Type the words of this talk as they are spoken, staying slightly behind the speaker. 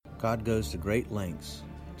God goes to great lengths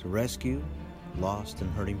to rescue lost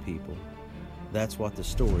and hurting people. That's what the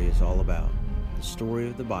story is all about. The story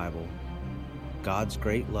of the Bible, God's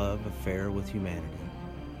great love affair with humanity.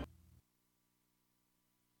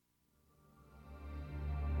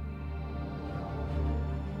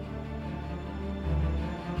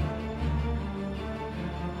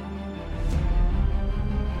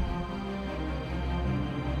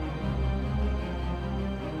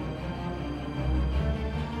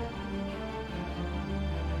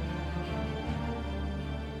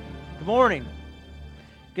 Good morning.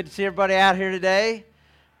 Good to see everybody out here today.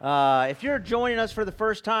 If you're joining us for the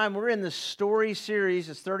first time, we're in the story series.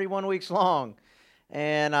 It's 31 weeks long,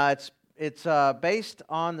 and it's based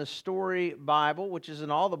on the story Bible, which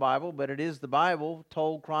isn't all the Bible, but it is the Bible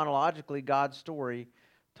told chronologically, God's story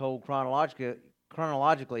told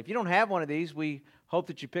chronologically. If you don't have one of these, we hope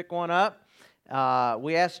that you pick one up.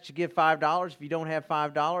 We ask that you give $5. If you don't have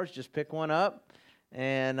 $5, just pick one up,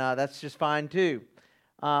 and that's just fine too.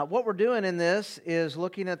 What we're doing in this is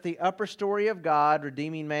looking at the upper story of God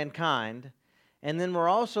redeeming mankind, and then we're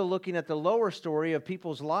also looking at the lower story of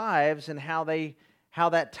people's lives and how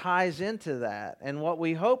that ties into that. And what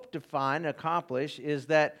we hope to find and accomplish is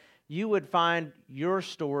that you would find your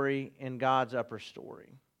story in God's upper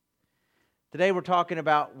story. Today we're talking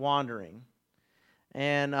about wandering,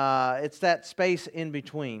 and it's that space in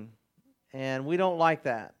between, and we don't like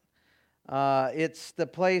that. It's the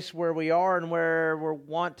place where we are and where we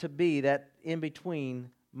want to be, that in-between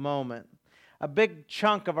moment. A big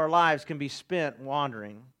chunk of our lives can be spent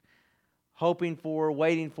wandering, hoping for,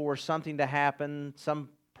 waiting for something to happen, some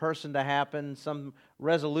person to happen, some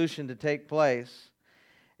resolution to take place.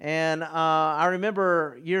 And I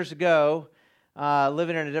remember years ago,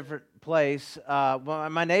 living in a different place,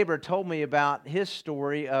 my neighbor told me about his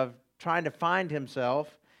story of trying to find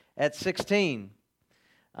himself at 16.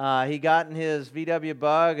 He got in his VW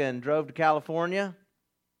Bug and drove to California.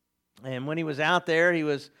 And when he was out there, he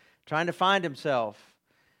was trying to find himself.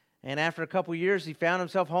 And after a couple years, he found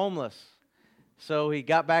himself homeless. So he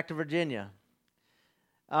got back to Virginia.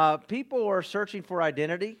 People are searching for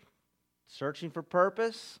identity, searching for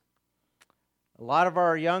purpose. A lot of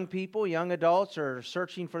our young people, young adults, are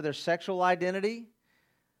searching for their sexual identity.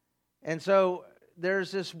 And so there's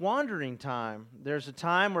this wandering time. There's a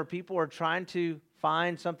time where people are trying to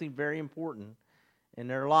find something very important in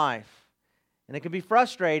their life. And it can be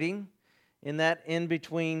frustrating in that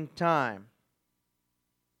in-between time.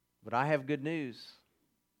 But I have good news.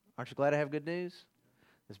 Aren't you glad I have good news?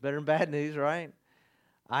 It's better than bad news, right?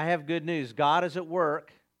 I have good news. God is at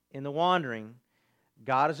work in the wandering.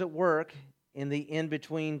 God is at work in the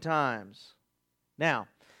in-between times. Now,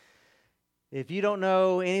 if you don't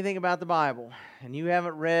know anything about the Bible and you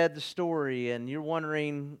haven't read the story and you're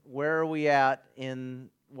wondering where are we at in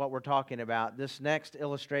what we're talking about, this next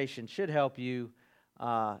illustration should help you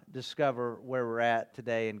discover where we're at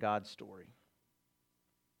today in God's story.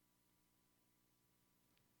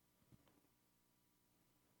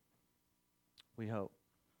 We hope.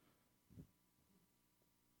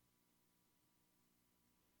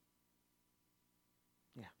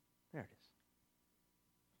 Yeah, there it is.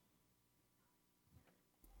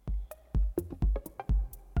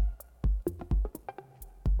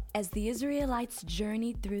 As the Israelites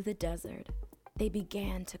journeyed through the desert, they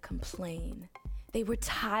began to complain. They were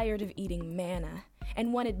tired of eating manna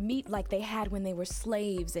and wanted meat like they had when they were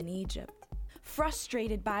slaves in Egypt.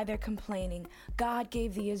 Frustrated by their complaining, God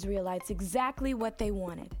gave the Israelites exactly what they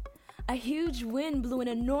wanted. A huge wind blew an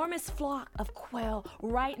enormous flock of quail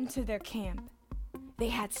right into their camp. They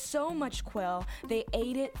had so much quail, they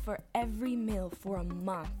ate it for every meal for a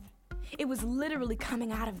month. It was literally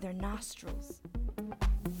coming out of their nostrils.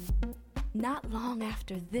 Not long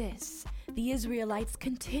after this, the Israelites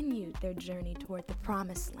continued their journey toward the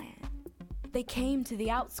Promised Land. They came to the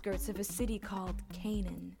outskirts of a city called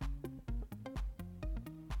Canaan.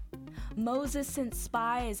 Moses sent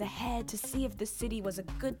spies ahead to see if the city was a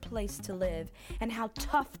good place to live and how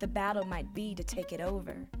tough the battle might be to take it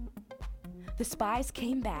over. The spies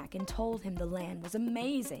came back and told him the land was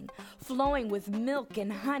amazing, flowing with milk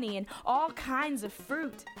and honey and all kinds of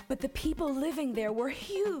fruit. But the people living there were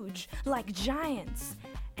huge, like giants,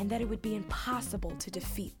 and that it would be impossible to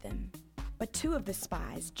defeat them. But two of the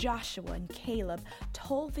spies, Joshua and Caleb,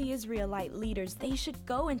 told the Israelite leaders they should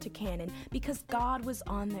go into Canaan because God was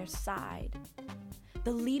on their side.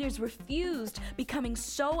 The leaders refused, becoming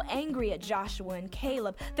so angry at Joshua and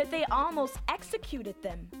Caleb that they almost executed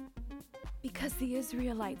them. Because the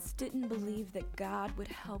Israelites didn't believe that God would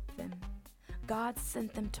help them, God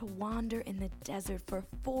sent them to wander in the desert for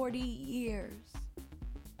 40 years.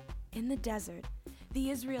 In the desert, The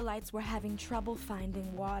Israelites were having trouble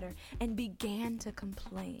finding water and began to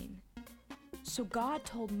complain. So God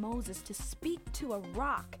told Moses to speak to a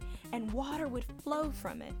rock and water would flow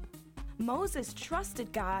from it. Moses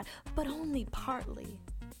trusted God, but only partly.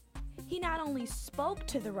 He not only spoke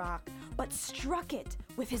to the rock, but struck it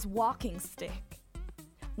with his walking stick.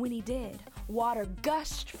 When he did, water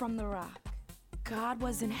gushed from the rock. God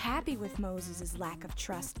wasn't happy with Moses' lack of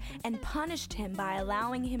trust and punished him by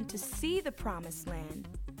allowing him to see the promised land,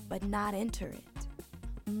 but not enter it.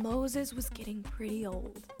 Moses was getting pretty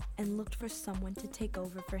old and looked for someone to take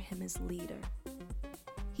over for him as leader.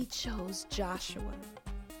 He chose Joshua.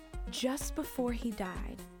 Just before he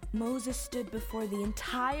died, Moses stood before the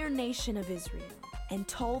entire nation of Israel and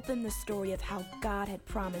told them the story of how God had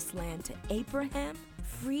promised land to Abraham,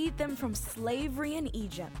 freed them from slavery in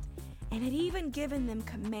Egypt, and had even given them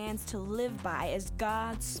commands to live by as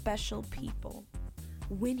God's special people.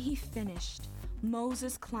 When he finished,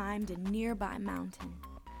 Moses climbed a nearby mountain.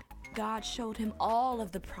 God showed him all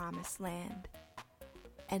of the promised land,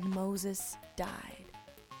 and Moses died.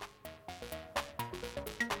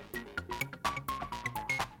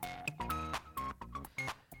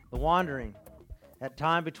 The wandering, that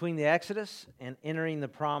time between the Exodus and entering the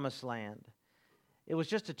promised land. It was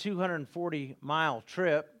just a 240-mile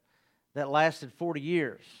trip that lasted 40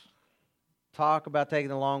 years. Talk about taking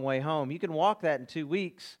the long way home. You can walk that in 2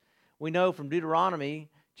 weeks. We know from Deuteronomy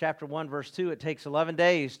chapter 1, verse 2, it takes 11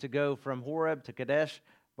 days to go from Horeb to Kadesh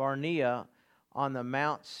Barnea on the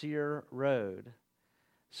Mount Seir road.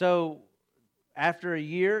 So after a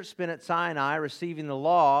year spent at Sinai receiving the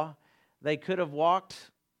law, they could have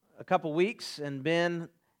walked a couple weeks and been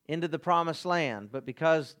into the promised land. But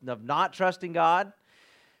because of not trusting God,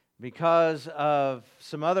 because of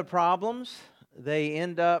some other problems, they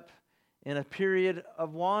end up in a period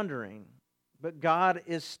of wandering. But God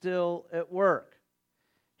is still at work.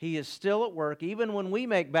 He is still at work. Even when we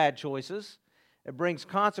make bad choices, it brings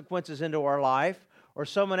consequences into our life, or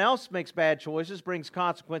someone else makes bad choices, brings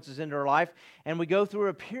consequences into our life, and we go through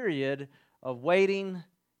a period of waiting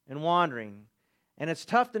and wandering. And it's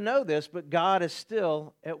tough to know this, but God is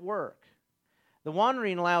still at work. The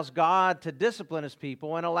wandering allows God to discipline His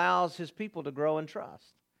people and allows His people to grow in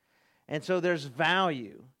trust. And so there's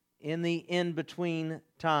value in the in-between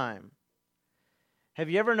time. Have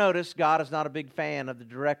you ever noticed God is not a big fan of the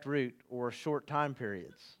direct route or short time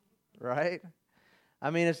periods, right? I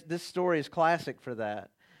mean, this story is classic for that.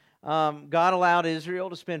 God allowed Israel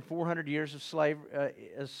to spend 400 years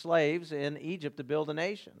as slaves in Egypt to build a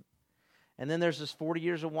nation. And then there's this 40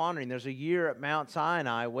 years of wandering. There's a year at Mount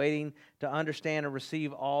Sinai waiting to understand and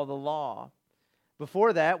receive all the law.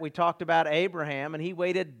 Before that, we talked about Abraham, and he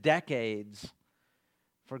waited decades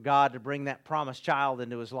for God to bring that promised child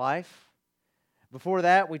into his life. Before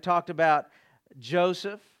that, we talked about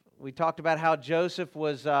Joseph. We talked about how Joseph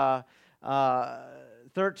was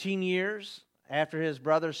 13 years after his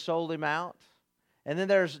brothers sold him out. And then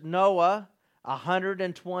there's Noah,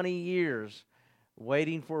 120 years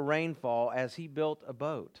waiting for rainfall as he built a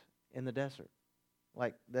boat in the desert.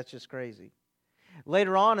 Like, that's just crazy.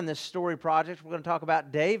 Later on in this story project, we're going to talk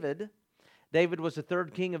about David. David was the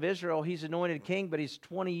third king of Israel. He's anointed king, but he's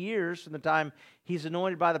 20 years from the time he's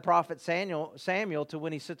anointed by the prophet Samuel to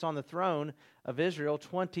when he sits on the throne of Israel.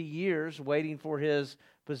 20 years waiting for his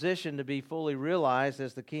position to be fully realized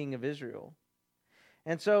as the king of Israel.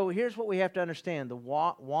 And so here's what we have to understand. The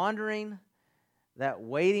wandering, that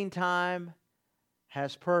waiting time,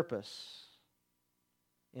 has purpose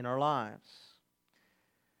in our lives.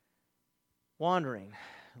 Wandering,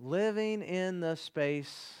 living in the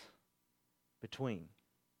space between.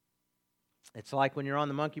 It's like when you're on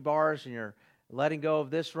the monkey bars and you're letting go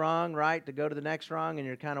of this rung, right, to go to the next rung, and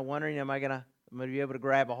you're kind of wondering, am I going to be able to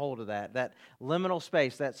grab a hold of that liminal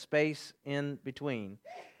space, that space in between.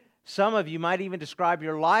 Some of you might even describe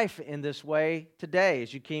your life in this way today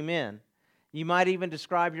as you came in. You might even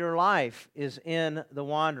describe your life is in the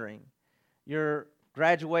wandering. Your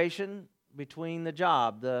graduation between the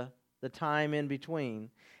job, the time in between.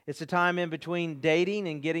 It's a time in between dating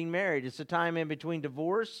and getting married. It's a time in between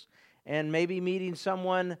divorce and maybe meeting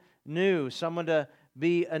someone new, someone to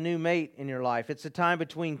be a new mate in your life. It's a time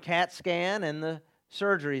between CAT scan and the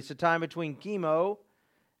surgery. It's a time between chemo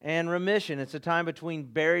and remission. It's a time between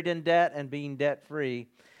buried in debt and being debt-free.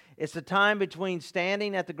 It's a time between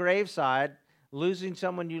standing at the graveside, losing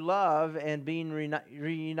someone you love, and being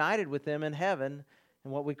reunited with them in heaven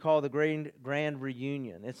in what we call the grand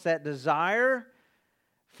reunion. It's that desire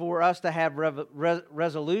for us to have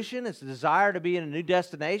resolution. It's a desire to be in a new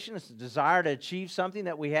destination. It's a desire to achieve something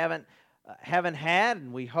that we haven't had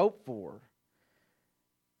and we hope for.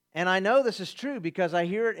 And I know this is true because I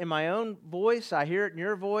hear it in my own voice. I hear it in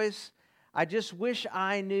your voice. I just wish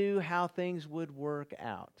I knew how things would work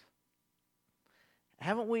out.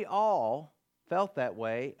 Haven't we all felt that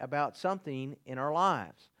way about something in our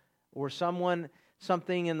lives or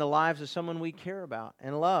something in the lives of someone we care about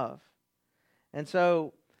and love? And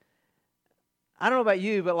so, I don't know about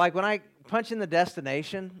you, but like when I punch in the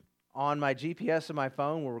destination on my GPS of my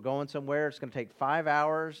phone where we're going somewhere, it's going to take 5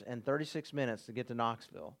 hours and 36 minutes to get to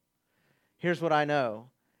Knoxville. Here's what I know.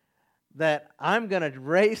 That I'm going to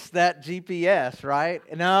race that GPS, right?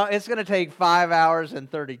 No, it's going to take 5 hours and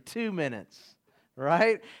 32 minutes,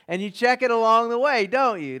 right? And you check it along the way,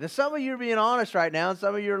 don't you? Now, some of you are being honest right now, and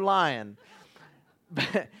some of you are lying.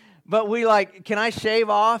 But we can I shave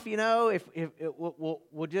off, if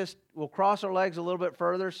we'll cross our legs a little bit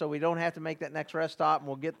further so we don't have to make that next rest stop, and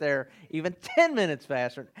we'll get there even 10 minutes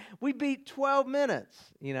faster. We beat 12 minutes,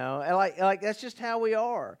 and that's just how we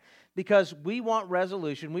are. Because we want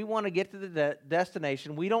resolution. We want to get to the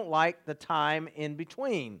destination. We don't like the time in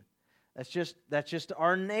between. That's just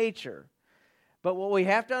our nature. But what we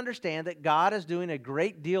have to understand that God is doing a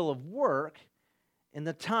great deal of work in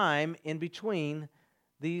the time in between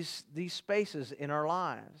these spaces in our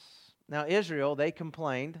lives. Now, Israel, they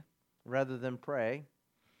complained rather than pray.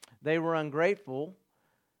 They were ungrateful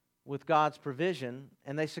with God's provision,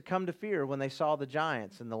 and they succumbed to fear when they saw the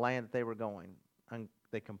giants in the land that they were going.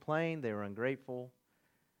 They complained, they were ungrateful,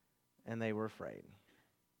 and they were afraid.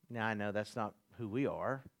 Now, I know that's not who we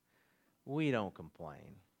are. We don't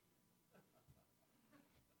complain.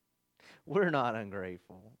 We're not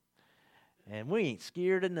ungrateful. And we ain't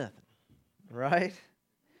scared of nothing, right?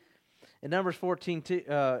 In Numbers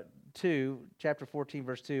 2, chapter 14,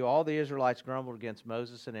 verse 2, all the Israelites grumbled against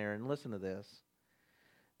Moses and Aaron. Listen to this.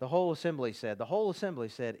 The whole assembly said,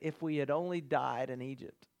 if we had only died in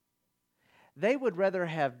Egypt. They would rather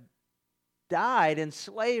have died in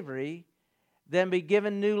slavery than be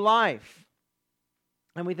given new life.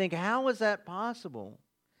 And we think, how is that possible?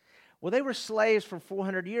 Well, they were slaves for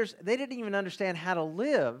 400 years. They didn't even understand how to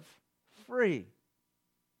live free.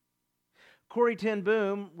 Corrie ten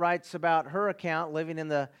Boom writes about her account living in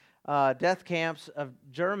the death camps of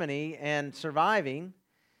Germany and surviving.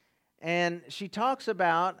 And she talks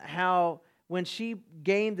about how when she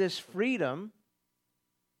gained this freedom,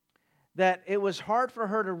 that it was hard for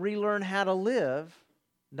her to relearn how to live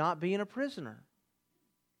not being a prisoner.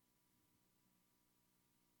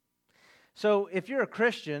 So if you're a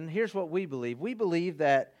Christian, here's what we believe. We believe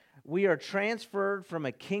that we are transferred from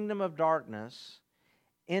a kingdom of darkness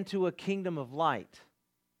into a kingdom of light.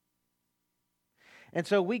 And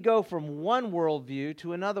so we go from one worldview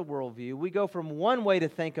to another worldview. We go from one way to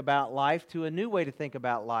think about life to a new way to think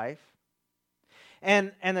about life.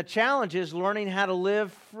 And the challenge is learning how to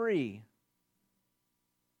live free.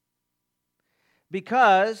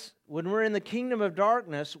 Because when we're in the kingdom of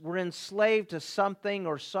darkness, we're enslaved to something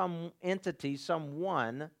or some entity,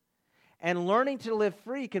 someone. And learning to live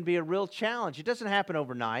free can be a real challenge. It doesn't happen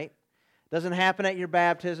overnight. It doesn't happen at your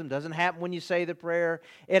baptism. It doesn't happen when you say the prayer.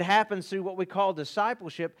 It happens through what we call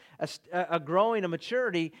discipleship, a growing, a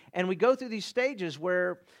maturity. And we go through these stages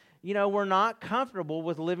where we're not comfortable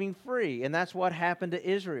with living free. And that's what happened to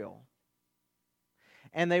Israel.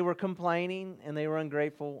 And they were complaining, and they were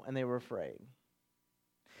ungrateful, and they were afraid.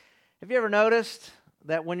 Have you ever noticed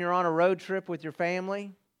that when you're on a road trip with your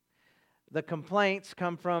family, the complaints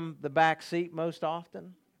come from the back seat most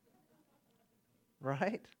often?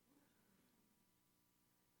 Right?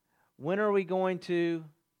 When are we going to...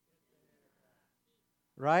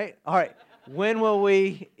 Right? All right. When will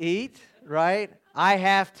we eat? Right? I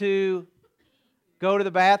have to go to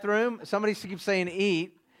the bathroom. Somebody keeps saying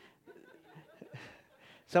eat.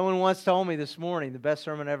 Someone once told me this morning the best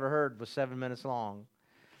sermon I ever heard was 7 minutes long.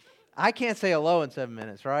 I can't say hello in 7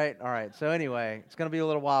 minutes, right? All right. So anyway, it's going to be a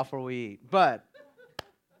little while before we eat. But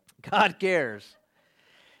God cares.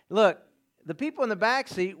 Look, the people in the back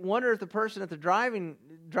seat wonder if the person at the driving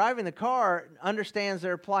the car understands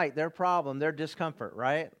their plight, their problem, their discomfort,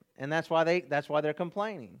 right? And that's why they're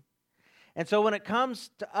complaining. And so when it comes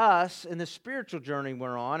to us in the spiritual journey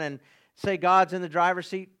we're on, and say God's in the driver's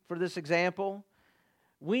seat for this example,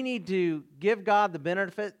 we need to give God the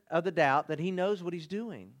benefit of the doubt that He knows what He's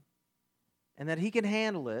doing and that He can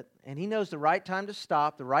handle it, and He knows the right time to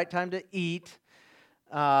stop, the right time to eat,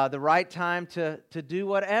 the right time to do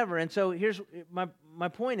whatever. And so here's my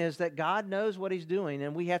point is that God knows what He's doing,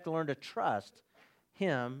 and we have to learn to trust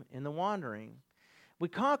Him in the wandering. We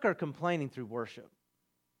conquer complaining through worship.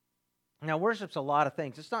 Now, worship's a lot of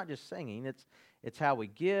things. It's not just singing. It's how we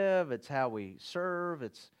give. It's how we serve.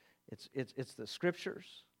 It's the Scriptures.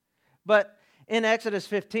 But In Exodus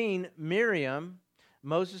 15, Miriam,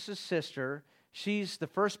 Moses' sister, she's the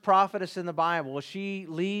first prophetess in the Bible. She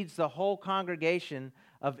leads the whole congregation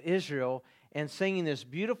of Israel in singing this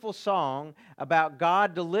beautiful song about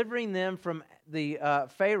God delivering them from the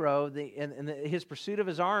Pharaoh in his pursuit of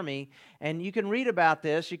his army. And you can read about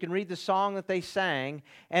this. You can read the song that they sang.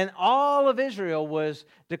 And all of Israel was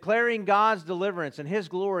declaring God's deliverance and His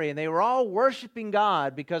glory. And they were all worshiping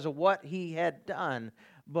God because of what He had done.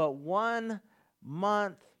 But 1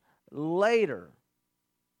 month later,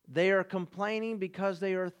 they are complaining because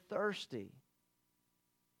they are thirsty.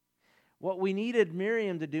 What we needed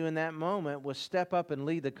Miriam to do in that moment was step up and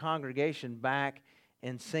lead the congregation back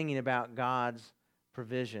in singing about God's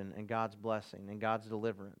provision and God's blessing and God's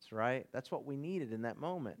deliverance, right? That's what we needed in that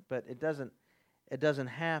moment, but it doesn't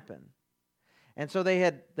happen. And so they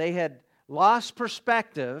had lost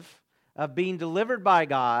perspective of being delivered by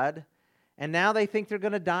God, and now they think they're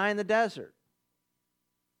going to die in the desert.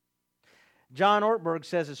 John Ortberg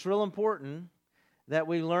says it's real important that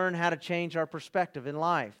we learn how to change our perspective in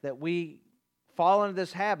life, that we fall into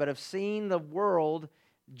this habit of seeing the world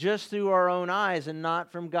just through our own eyes and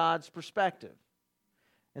not from God's perspective.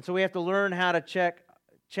 And so we have to learn how to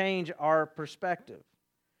change our perspective.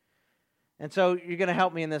 And so you're going to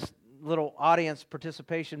help me in this little audience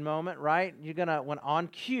participation moment, right? You're going to, when on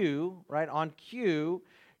cue, right, on cue,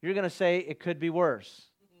 you're going to say it could be worse.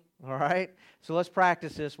 All right? So let's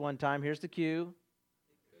practice this one time. Here's the cue.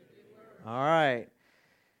 All right.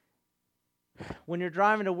 When you're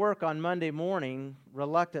driving to work on Monday morning,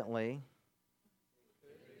 reluctantly,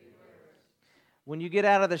 when you get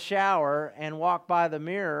out of the shower and walk by the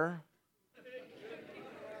mirror,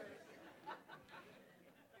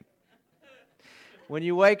 when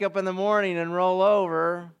you wake up in the morning and roll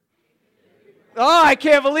over, oh, I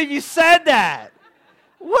can't believe you said that.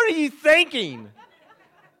 What are you thinking?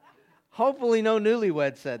 Hopefully no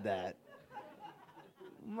newlywed said that.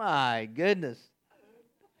 My goodness.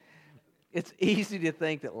 It's easy to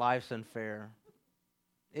think that life's unfair.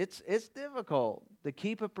 It's difficult to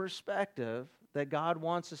keep a perspective that God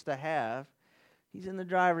wants us to have. He's in the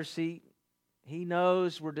driver's seat. He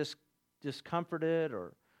knows we're discomforted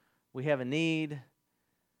or we have a need.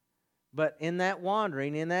 But in that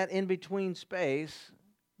wandering, in that in-between space,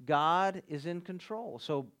 God is in control.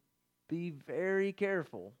 So be very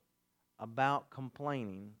careful about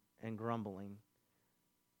complaining and grumbling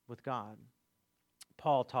with God.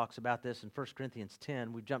 Paul talks about this in 1 Corinthians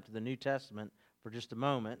 10. We jump to the New Testament for just a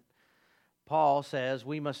moment. Paul says,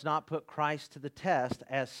 we must not put Christ to the test,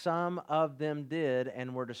 as some of them did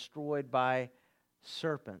and were destroyed by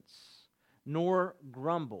serpents, nor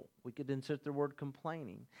grumble. We could insert the word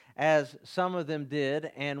complaining, as some of them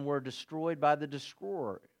did and were destroyed by the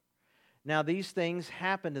destroyer. Now these things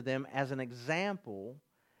happened to them as an example,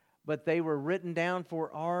 but they were written down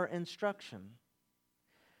for our instruction.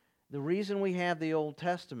 The reason we have the Old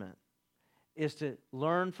Testament is to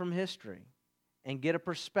learn from history and get a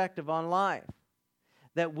perspective on life,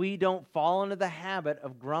 that we don't fall into the habit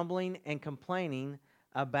of grumbling and complaining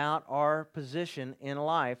about our position in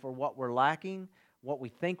life or what we're lacking, what we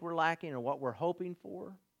think we're lacking, or what we're hoping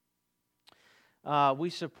for.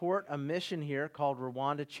 We support a mission here called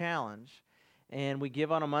Rwanda Challenge, and we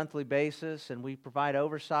give on a monthly basis, and we provide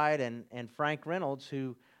oversight, and Frank Reynolds,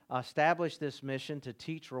 who established this mission to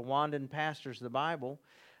teach Rwandan pastors the Bible,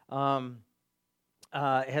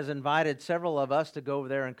 has invited several of us to go over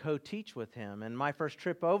there and co-teach with him. And my first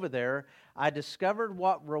trip over there, I discovered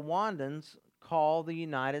what Rwandans call the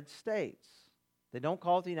United States. They don't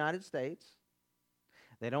call it the United States.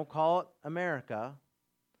 They don't call it America.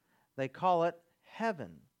 They call it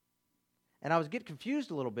heaven. And I was getting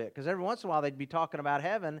confused a little bit because every once in a while they'd be talking about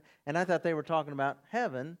heaven, and I thought they were talking about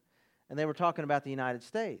heaven, and they were talking about the United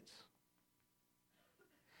States.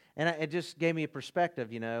 And it just gave me a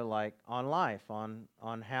perspective, like on life, on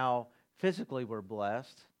how physically we're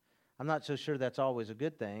blessed. I'm not so sure that's always a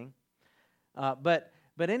good thing. But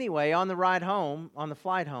anyway, on the ride home, on the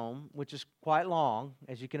flight home, which is quite long,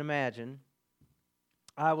 as you can imagine,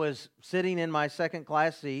 I was sitting in my second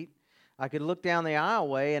class seat. I could look down the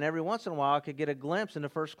aisleway, and every once in a while I could get a glimpse into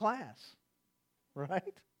first class,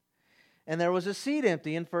 right? And there was a seat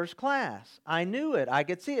empty in first class. I knew it. I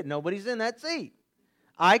could see it. Nobody's in that seat.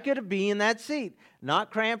 I could be in that seat,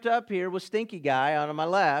 not cramped up here with Stinky Guy on my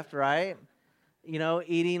left, right?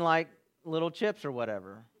 Eating like little chips or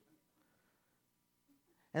whatever.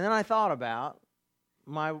 And then I thought about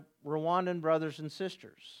my Rwandan brothers and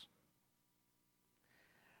sisters.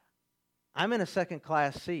 I'm in a second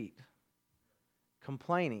class seat,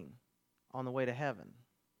 complaining on the way to heaven.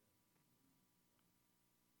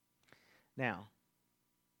 Now,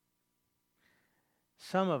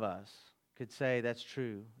 some of us could say that's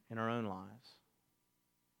true in our own lives.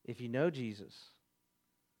 If you know Jesus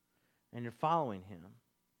and you're following him,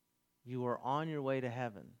 you are on your way to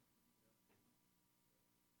heaven.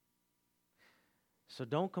 So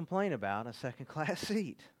don't complain about a second-class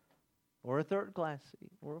seat or a third-class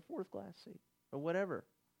seat or a fourth-class seat or whatever.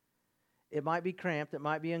 It might be cramped, it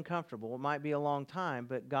might be uncomfortable, it might be a long time,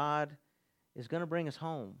 but God is going to bring us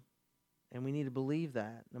home. And we need to believe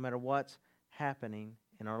that no matter what's happening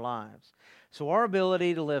in our lives. So our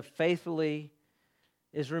ability to live faithfully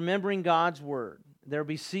is remembering God's word. There will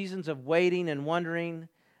be seasons of waiting and wondering,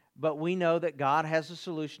 but we know that God has a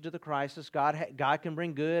solution to the crisis. God can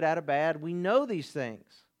bring good out of bad. We know these things.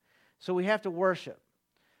 So we have to worship.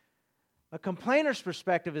 A complainer's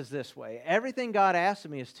perspective is this way. Everything God asks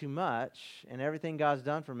of me is too much, and everything God's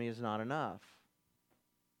done for me is not enough.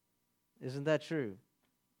 Isn't that true?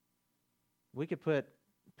 We could put,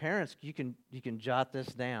 parents, you can jot this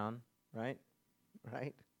down, right?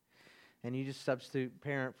 Right? And you just substitute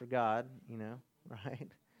parent for God, right?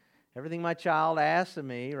 Everything my child asks of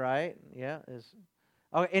me, right? Yeah.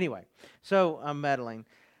 Anyway, so I'm meddling.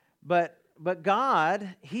 But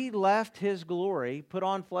God, he left his glory, put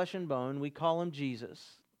on flesh and bone. We call him Jesus.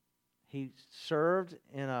 He served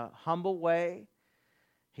in a humble way.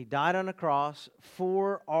 He died on a cross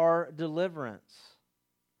for our deliverance.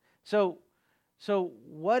 So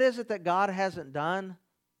what is it that God hasn't done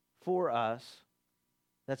for us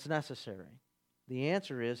that's necessary? The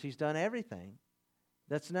answer is he's done everything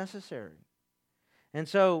that's necessary. And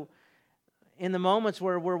so in the moments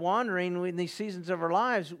where we're wandering in these seasons of our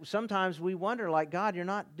lives, sometimes we wonder, like, God, you're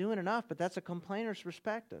not doing enough, but that's a complainer's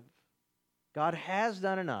perspective. God has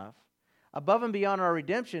done enough. Above and beyond our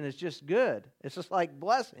redemption is just good. It's just like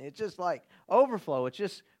blessing. It's just like overflow. It's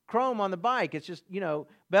just chrome on the bike. It's just,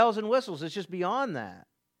 bells and whistles. It's just beyond that.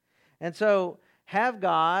 And so have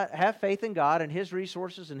faith in God and his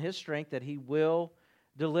resources and his strength that he will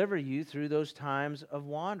deliver you through those times of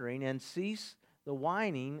wandering, and cease the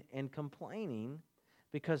whining and complaining,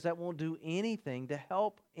 because that won't do anything to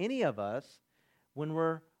help any of us when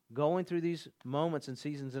we're going through these moments and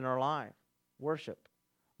seasons in our life. Worship.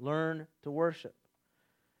 Learn to worship.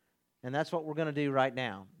 And that's what we're going to do right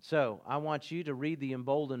now. So I want you to read the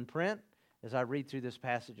emboldened print as I read through this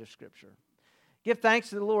passage of Scripture. Give thanks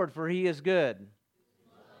to the Lord, for he is good.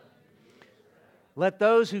 Let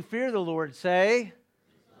those who fear the Lord say,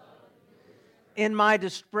 in my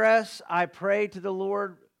distress I prayed to the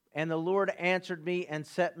Lord, and the Lord answered me and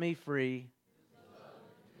set me free.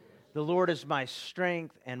 The Lord is my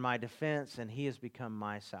strength and my defense, and he has become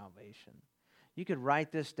my salvation. You could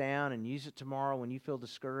write this down and use it tomorrow when you feel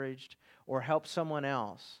discouraged, or help someone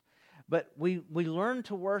else. But we learn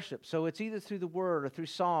to worship. So it's either through the word or through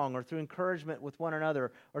song or through encouragement with one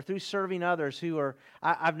another or through serving others who are,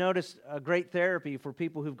 I've noticed a great therapy for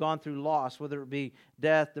people who've gone through loss, whether it be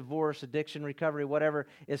death, divorce, addiction, recovery, whatever,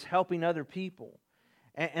 is helping other people.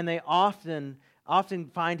 And they often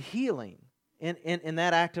find healing in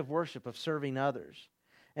that act of worship, of serving others.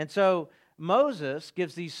 And so Moses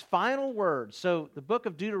gives these final words. So the book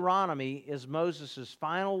of Deuteronomy is Moses'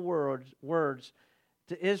 final words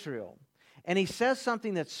to Israel. And he says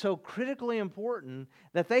something that's so critically important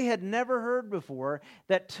that they had never heard before,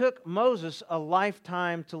 that took Moses a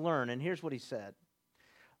lifetime to learn. And here's what he said.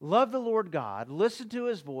 Love the Lord God, listen to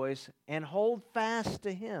his voice, and hold fast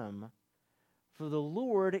to him, for the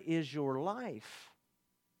Lord is your life.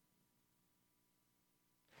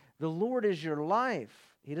 The Lord is your life.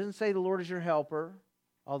 He doesn't say the Lord is your helper,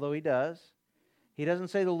 although he does. He doesn't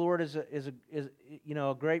say the Lord is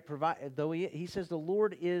a great provider, though he says the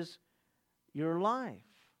Lord is your life.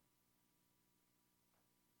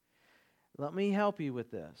 Let me help you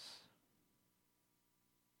with this.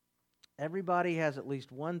 Everybody has at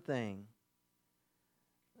least one thing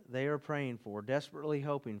they are praying for, desperately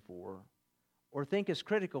hoping for, or think is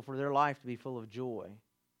critical for their life to be full of joy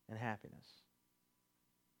and happiness.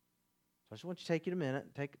 So I just want you to take a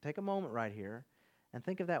minute, take a moment right here, and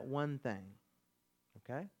think of that one thing.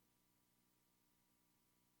 Okay?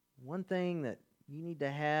 One thing that you need to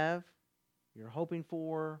have, you're hoping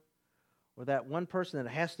for, or that one person that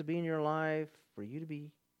has to be in your life for you to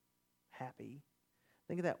be happy.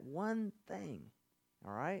 Think of that one thing.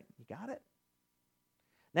 All right? You got it?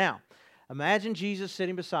 Now, imagine Jesus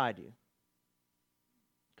sitting beside you.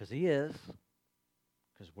 Because he is.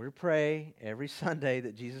 Because we pray every Sunday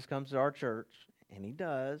that Jesus comes to our church, and he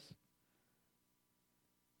does.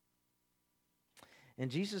 And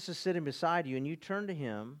Jesus is sitting beside you, and you turn to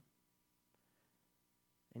him,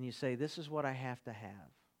 and you say, this is what I have to have.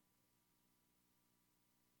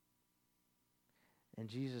 And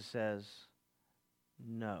Jesus says,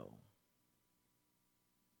 No.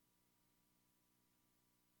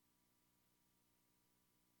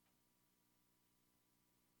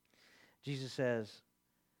 Jesus says,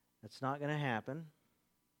 that's not going to happen.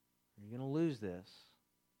 You're going to lose this.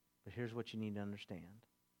 But here's what you need to understand.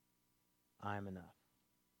 I am enough.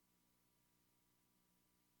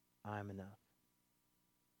 I am enough.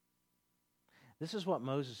 This is what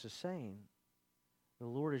Moses is saying. The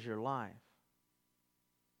Lord is your life.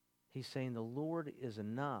 He's saying the Lord is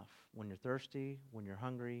enough when you're thirsty, when you're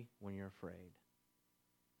hungry, when you're afraid.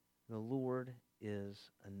 The Lord is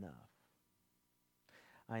enough.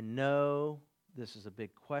 I know this is a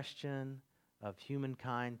big question of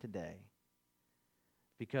humankind today,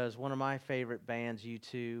 because one of my favorite bands,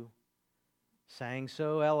 U2, sang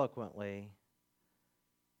so eloquently,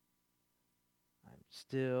 I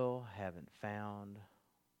still haven't found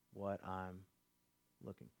what I'm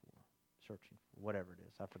looking for, searching for, whatever it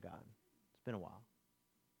is. I've forgotten. It's been a while.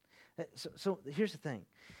 So here's the thing.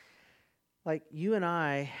 Like, you and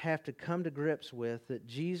I have to come to grips with that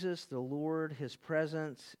Jesus, the Lord, His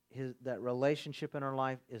presence, that relationship in our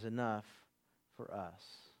life is enough for us.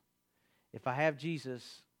 If I have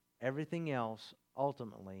Jesus, everything else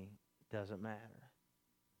ultimately doesn't matter.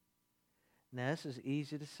 Now, this is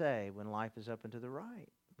easy to say when life is up and to the right,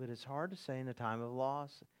 but it's hard to say in a time of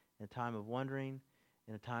loss, in a time of wondering,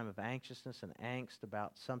 in a time of anxiousness and angst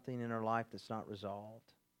about something in our life that's not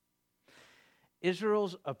resolved.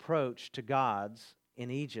 Israel's approach to gods in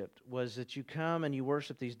Egypt was that you come and you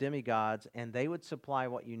worship these demigods and they would supply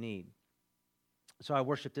what you need. So I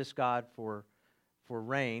worship this God for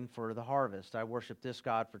rain, for the harvest. I worship this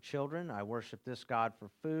God for children. I worship this God for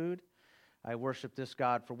food. I worship this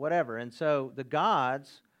God for whatever. And so the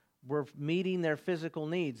gods were meeting their physical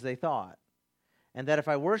needs, they thought. And that if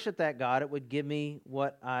I worshiped that God, it would give me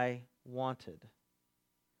what I wanted.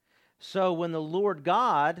 So when the Lord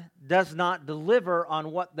God does not deliver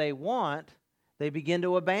on what they want, they begin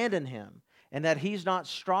to abandon Him, and that He's not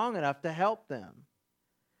strong enough to help them.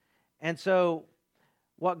 And so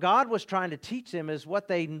what God was trying to teach them is what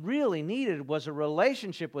they really needed was a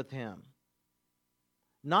relationship with Him,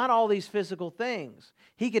 not all these physical things.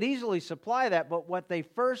 He could easily supply that, but what they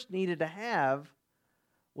first needed to have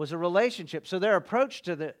was a relationship. So their approach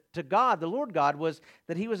to God, the Lord God, was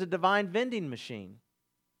that He was a divine vending machine.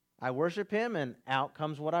 I worship Him, and out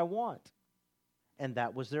comes what I want. And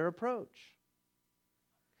that was their approach.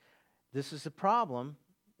 This is the problem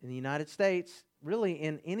in the United States. Really,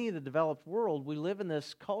 in any of the developed world, we live in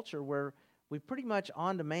this culture where we pretty much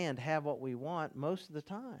on demand have what we want most of the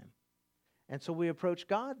time. And so we approach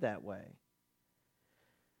God that way.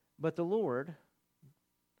 But the Lord,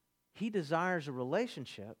 He desires a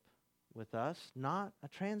relationship with us, not a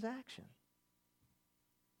transaction.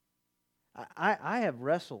 I have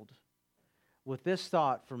wrestled with this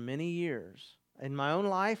thought for many years in my own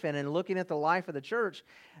life and in looking at the life of the church,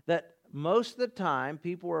 that most of the time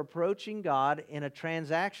people are approaching God in a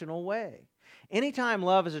transactional way. Anytime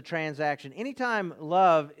love is a transaction, anytime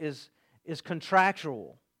love is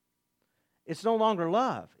contractual, it's no longer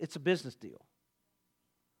love, it's a business deal.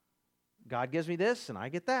 God gives me this and I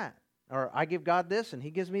get that. Or I give God this and He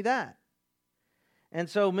gives me that. And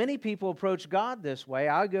so many people approach God this way.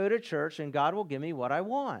 I go to church and God will give me what I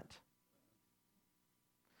want.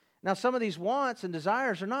 Now, some of these wants and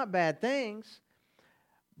desires are not bad things,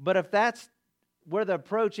 but if that's where the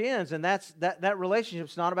approach ends, and that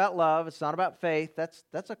relationship's not about love, it's not about faith,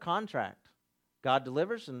 that's a contract. God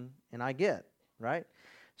delivers and I get, right?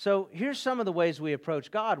 So here's some of the ways we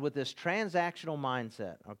approach God with this transactional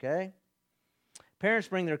mindset, okay? Parents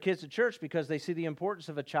bring their kids to church because they see the importance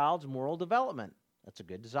of a child's moral development. That's a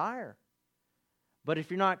good desire. But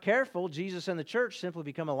if you're not careful, Jesus and the church simply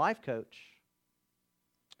become a life coach.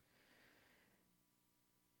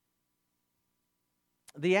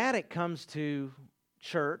 The addict comes to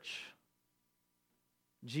church,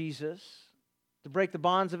 Jesus, to break the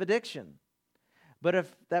bonds of addiction. But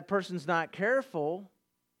if that person's not careful,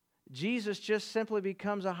 Jesus just simply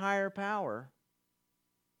becomes a higher power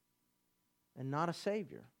and not a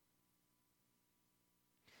Savior.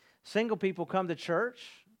 Single people come to church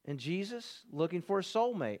and Jesus looking for a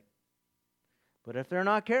soulmate. But if they're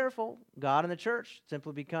not careful, God and the church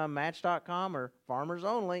simply become Match.com or Farmers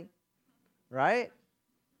Only, right?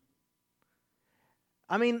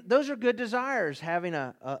 I mean, those are good desires, having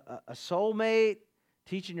a soulmate,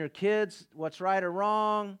 teaching your kids what's right or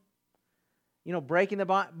wrong, breaking the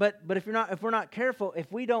bond. But if we're not careful,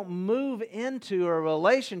 if we don't move into a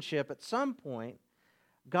relationship at some point,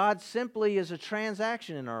 God simply is a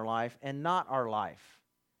transaction in our life and not our life.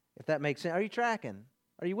 If that makes sense. Are you tracking?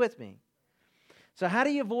 Are you with me? So how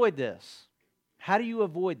do you avoid this? How do you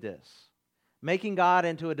avoid this? Making God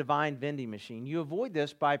into a divine vending machine. You avoid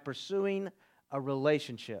this by pursuing a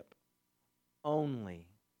relationship only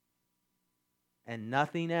and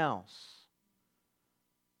nothing else.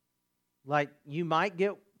 Like you might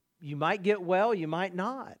get well, you might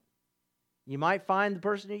not. You might find the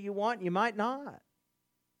person that you want, you might not.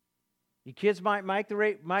 Your kids might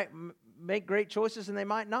make great choices and they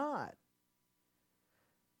might not.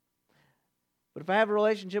 But if I have a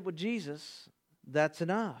relationship with Jesus, that's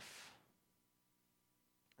enough.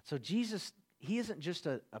 So Jesus, He isn't just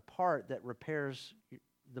a part that repairs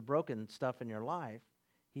the broken stuff in your life.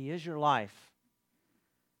 He is your life.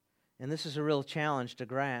 And this is a real challenge to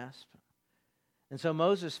grasp. And so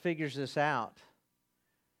Moses figures this out.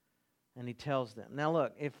 And he tells them, now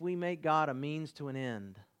look, if we make God a means to an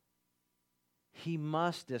end, He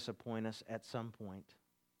must disappoint us at some point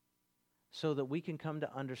so that we can come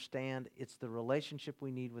to understand it's the relationship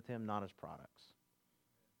we need with Him, not His products.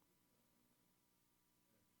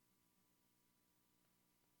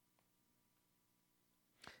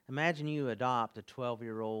 Imagine you adopt a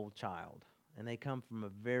 12-year-old child, and they come from a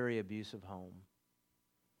very abusive home.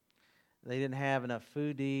 They didn't have enough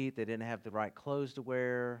food to eat. They didn't have the right clothes to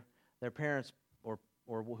wear. Their parents or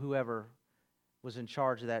whoever was in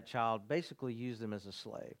charge of that child basically used them as a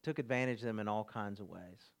slave, took advantage of them in all kinds of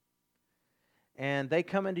ways. And they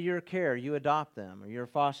come into your care. You adopt them, or you're a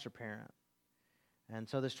foster parent. And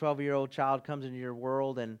so this 12-year-old child comes into your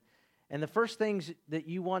world, and the first things that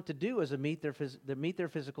you want to do is meet their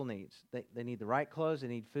physical needs. They need the right clothes, they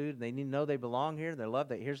need food, they need to know they belong here, they're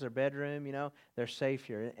loved, here's their bedroom, they're safe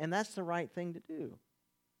here. And that's the right thing to do.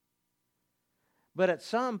 But at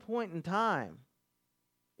some point in time,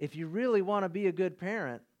 if you really want to be a good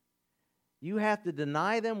parent, you have to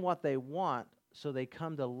deny them what they want so they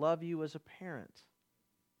come to love you as a parent.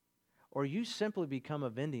 Or you simply become a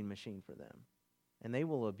vending machine for them. And they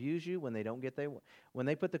will abuse you when they don't get when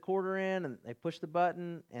they put the quarter in and they push the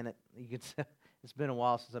button, and you can say, it's been a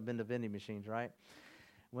while since I've been to vending machines, right?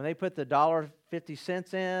 When they put the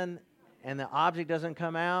 $1.50 in and the object doesn't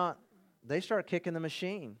come out, they start kicking the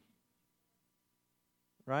machine.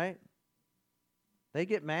 Right? They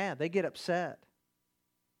get mad. They get upset.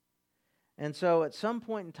 And so at some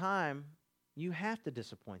point in time, you have to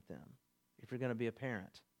disappoint them if you're going to be a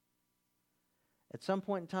parent. At some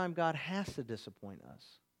point in time, God has to disappoint us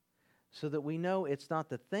so that we know it's not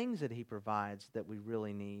the things that He provides that we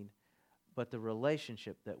really need, but the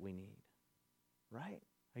relationship that we need. Right?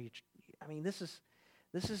 This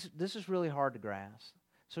is really hard to grasp.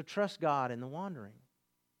 So trust God in the wandering.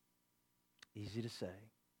 Easy to say.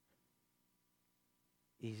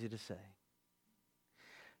 Easy to say.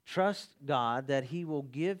 Trust God that He will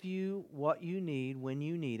give you what you need when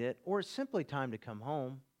you need it, or it's simply time to come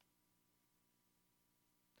home.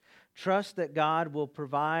 Trust that God will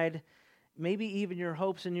provide maybe even your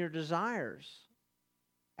hopes and your desires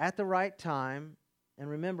at the right time. And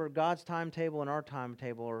remember, God's timetable and our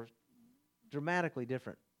timetable are dramatically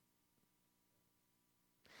different.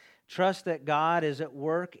 Trust that God is at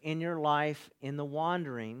work in your life in the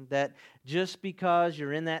wandering, that just because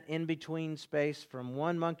you're in that in-between space from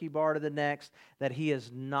one monkey bar to the next, that He has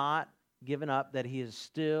not given up, that He is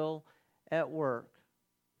still at work.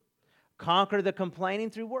 Conquer the complaining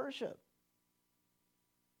through worship.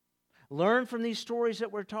 Learn from these stories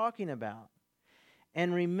that we're talking about.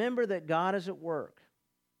 And remember that God is at work.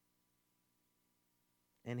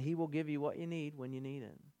 And He will give you what you need when you need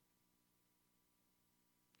it.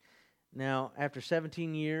 Now, after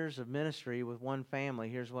 17 years of ministry with one family,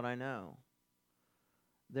 here's what I know.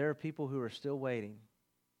 There are people who are still waiting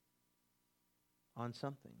on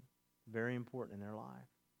something very important in their life.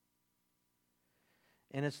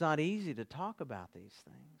 And it's not easy to talk about these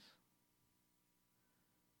things.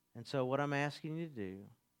 And so what I'm asking you to do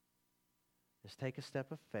is take a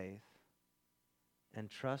step of faith and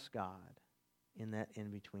trust God in that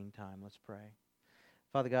in-between time. Let's pray.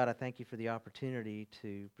 Father God, I thank You for the opportunity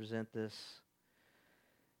to present this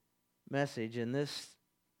message. And this,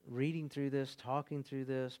 reading through this, talking through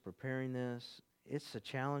this, preparing this, it's a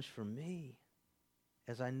challenge for me,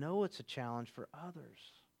 as I know it's a challenge for others.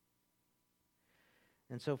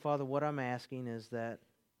 And so, Father, what I'm asking is that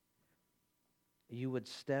You would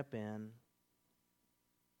step in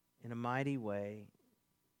a mighty way,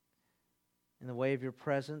 in the way of Your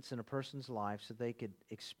presence in a person's life, so they could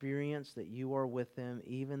experience that You are with them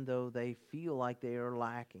even though they feel like they are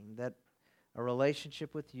lacking, that a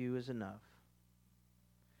relationship with You is enough.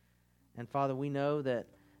 And Father, we know that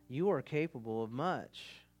You are capable of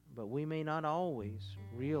much, but we may not always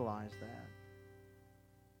realize that.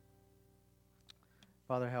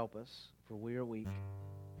 Father, help us, for we are weak.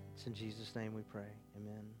 It's in Jesus' name we pray.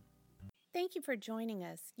 Amen. Thank you for joining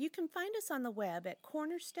us. You can find us on the web at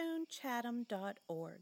cornerstonechatham.org.